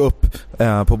som dök upp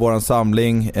på våran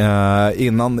samling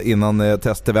innan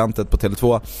testeventet på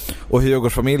Tele2, och hur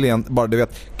Djurgårdsfamiljen bara, du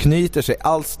vet, knyter sig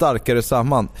allt starkare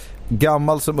samman,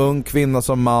 gammal som ung, kvinna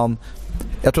som man.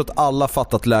 Jag tror att alla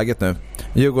fattat läget nu.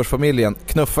 Djurgårdsfamiljen,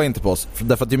 knuffa inte på oss,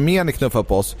 därför att ju mer ni knuffar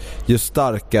på oss, ju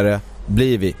starkare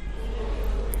blir vi.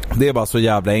 Det är bara så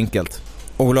jävla enkelt.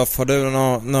 Olof, har du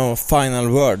några final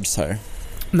words här?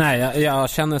 Nej, jag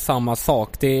känner samma sak.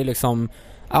 Det är liksom,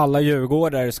 alla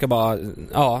djurgårdare ska bara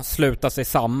sluta sig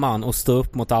samman och stå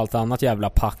upp mot allt annat jävla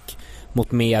pack,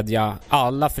 mot media.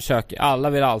 Alla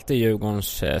vill alltid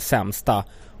Djurgårdens sämsta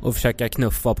och försöka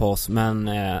knuffa på oss, men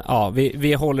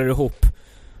vi håller ihop.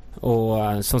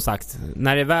 Och som sagt,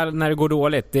 när det går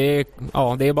dåligt, det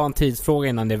är bara en tidsfråga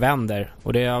innan det vänder,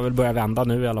 och det har väl börjat vända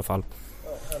nu i alla fall.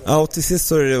 Ja, och till sist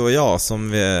så är det och jag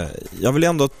som jag vill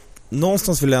ändå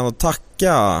någonstans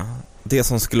tacka det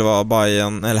som skulle vara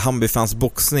Bayern eller Hammarby-fans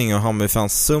boxning och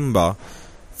Hammarby-fans zumba,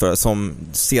 för som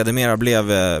sedermera blev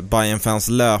Bayern-fans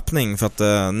löpning, för att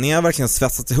ni har verkligen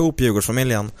svetsat ihop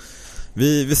Djurgårdsfamiljen.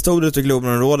 Vi stod ute i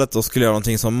Globenområdet och skulle göra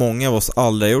någonting som många av oss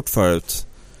aldrig har gjort förut.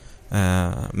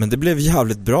 Men det blev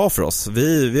jävligt bra för oss.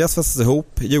 Vi har svetsat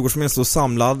ihop, Djurgårdsfamiljen stod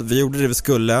samlad, vi gjorde det vi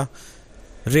skulle.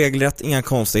 Regelrätt, inga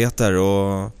konstigheter,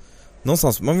 och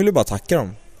någonstans, man vill ju bara tacka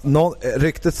dem.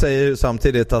 Ryktet säger ju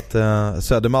samtidigt att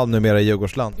Södermalm numera är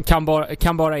Djurgårdsland.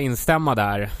 Kan bara instämma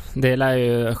där. Det lär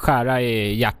ju skära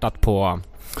i hjärtat på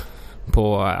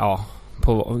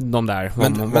de där.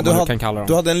 Men du kan kalla dem.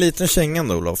 Du hade en liten känga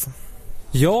då, Olof.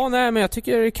 Ja, nej, men jag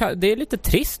tycker det är lite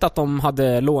trist att de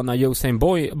hade lånat Usain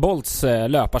Bolts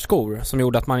löparskor, som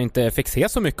gjorde att man inte fick se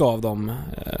så mycket av dem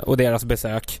och deras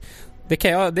besök.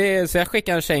 Så jag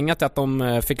skickar en känga till att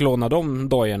de fick låna de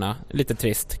dojorna. Lite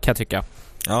trist, kan jag tycka.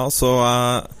 Ja, så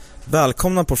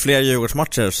välkomna på fler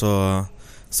Djurgårdsmatcher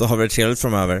så har vi det trevligt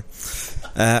framöver.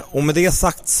 Och med det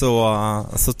sagt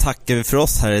så tackar vi för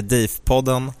oss här i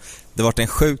DIFpodden. Det har varit en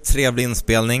sjukt trevlig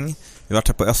inspelning. Vi har varit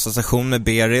här på Östra station med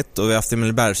Berit och vi har haft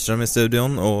Emil Bergström i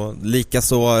studion och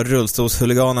likaså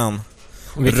rullstolshuliganen.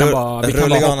 Vi kan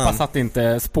bara hoppas att det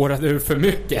inte spårade ur för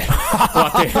mycket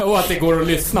och att det går att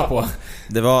lyssna på.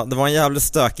 Det var en jävligt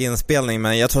stökig inspelning,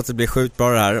 men jag tror att det blir sjukt bra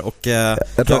det här. Och,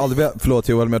 jag tror aldrig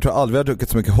jag har druckit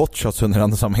så mycket hot shots under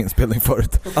en samma inspelning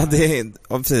förut. Ja,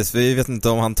 precis. Vi vet inte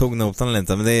om han tog notan eller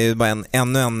inte, men det är ju bara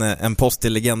ännu en post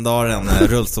till legendaren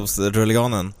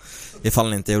rullstolshuliganen, ifall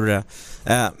han inte gjorde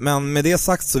det. Men med det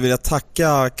sagt så vill jag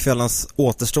tacka kvällens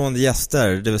återstående gäster,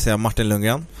 det vill säga Martin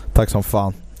Lundgren. Tack som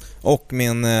fan. Och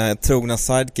min trogna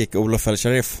sidekick Olof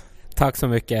El-Sharif. Tack så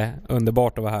mycket,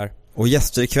 underbart att vara här. Och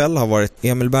gäster ikväll har varit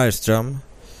Emil Bergström,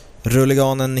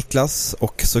 rulliganen Niklas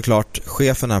och såklart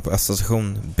chefen här på Östra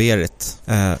station, Berit.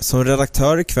 Som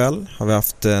redaktör ikväll har vi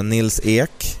haft Nils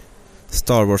Ek,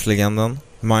 Star Wars-legenden,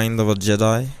 Mind of a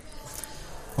Jedi.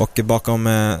 Och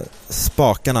bakom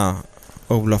spakarna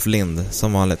Olof Lind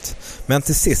som vanligt. Men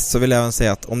till sist så vill jag även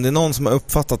säga att om det är någon som har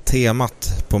uppfattat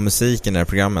temat på musiken i det här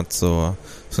programmet så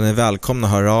ni är välkomna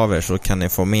att höra av er, så kan ni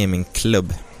få med i min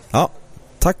klubb. Ja,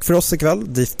 tack för oss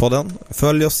ikväll, DIFpodden.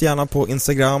 Följ oss gärna på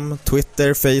Instagram,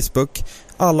 Twitter, Facebook,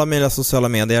 alla möjliga sociala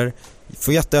medier.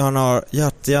 Får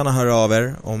jättegärna höra av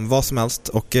er om vad som helst.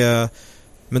 Och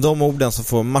med de orden så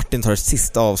får Martin ta det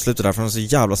sista avslutet där, för han är så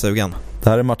jävla sugen. Det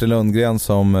här är Martin Lundgren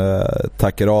som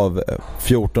tackar av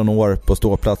 14 år på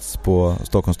ståplats på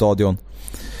Stockholms stadion.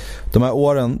 De här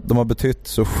åren, de har betytt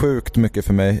så sjukt mycket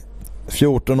för mig.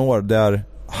 14 år, det är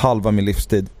halva min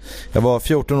livstid. Jag var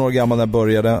 14 år gammal när jag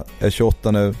började, jag är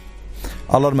 28 nu.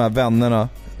 Alla de här vännerna,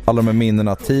 alla de här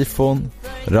minnena, tifon,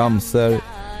 ramser,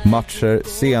 matcher,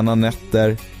 sena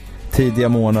nätter, tidiga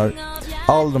morgnar,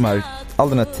 all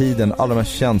den här tiden, alla de här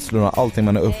känslorna, allting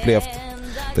man har upplevt,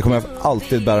 det kommer jag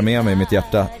alltid bära med mig i mitt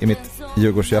hjärta, i mitt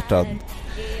Djurgårdshjärta.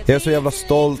 Jag är så jävla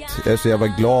stolt, jag är så jävla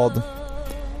glad,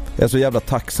 jag är så jävla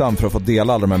tacksam för att få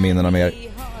dela alla de här minnena med er.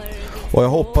 Och jag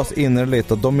hoppas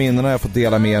innerligt att de minnena jag får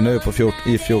dela med er nu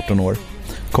i 14 år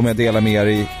kommer jag dela med er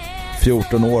i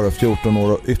 14 år och 14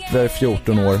 år och ytterligare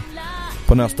 14 år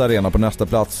på nästa arena, på nästa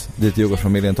plats dit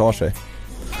Djurgårdsfamiljen tar sig.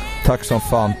 Tack som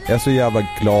fan. Jag är så jävla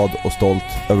glad och stolt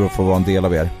över att få vara en del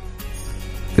av er.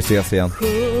 Vi ses igen.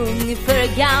 Sjung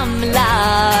för gamla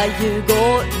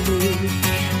Djurgården,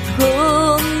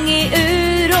 sjung i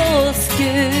ur och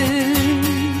skur.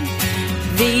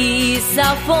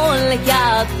 Visa folk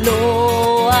att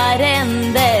blåa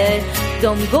ränder,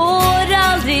 de går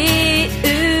aldrig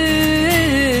ur.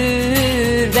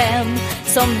 Vem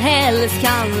som helst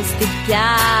kan sticka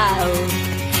upp,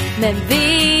 men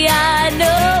vi är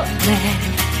nummer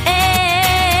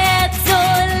ett så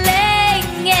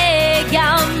länge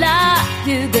gamla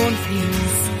Djurgården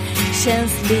finns.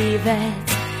 Känns livet